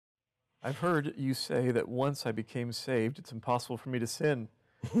I've heard you say that once I became saved, it's impossible for me to sin.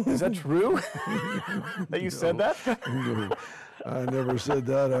 Is that true? That you said that? No, I never said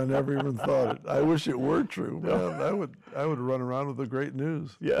that. I never even thought it. I wish it were true, man. I would run around with the great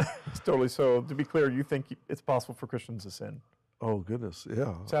news. Yeah, it's totally so. To be clear, you think it's possible for Christians to sin? Oh, goodness,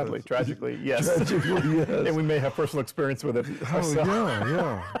 yeah. Sadly, tragically, yes. Tragically, yes. And we may have personal experience with it ourselves.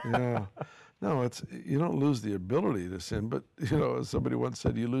 Yeah. No, you don't lose the ability to sin, but, as somebody once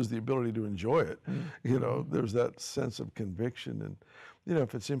said, you lose the ability to enjoy it. There's that sense of conviction. And,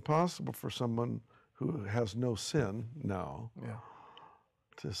 if it's impossible for someone who has no sin now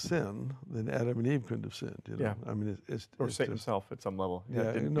to sin, then Adam and Eve couldn't have sinned. Yeah. I mean, or Satan himself at some level.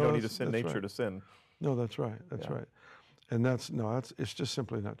 Yeah, you don't need a sin nature to sin. No, that's right. That's right. And it's just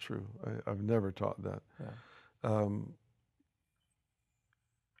simply not true. I've never taught that. Yeah.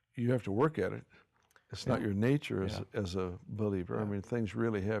 You have to work at it. It's not your nature as a believer. I mean, things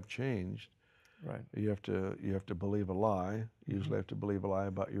really have changed. Right. You have to believe a lie. You usually have to believe a lie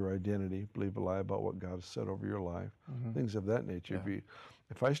about your identity, believe a lie about what God has said over your life, things of that nature. Yeah.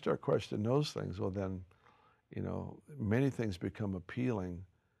 If I start questioning those things, well then, many things become appealing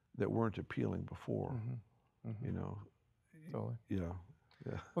that weren't appealing before. Totally.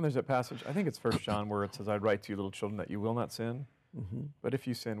 Yeah. Well, there's that passage, I think it's 1 John, where it says, I write to you, little children, that you will not sin. But if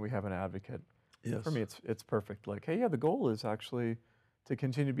you sin, we have an advocate. Yes. For me, it's perfect. Like, hey, the goal is actually to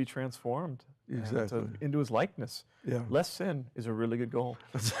continue to be transformed into his likeness. Yeah. Less sin is a really good goal.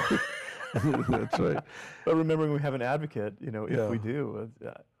 That's right. But remembering we have an advocate, if we do,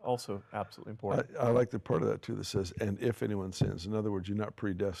 also absolutely important. I like the part of that too that says, and if anyone sins. In other words, you're not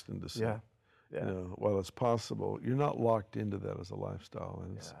predestined to sin. Yeah. While it's possible, you're not locked into that as a lifestyle,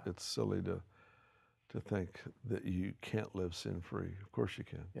 and it's silly to think that you can't live sin-free. Of course you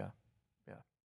can. Yeah.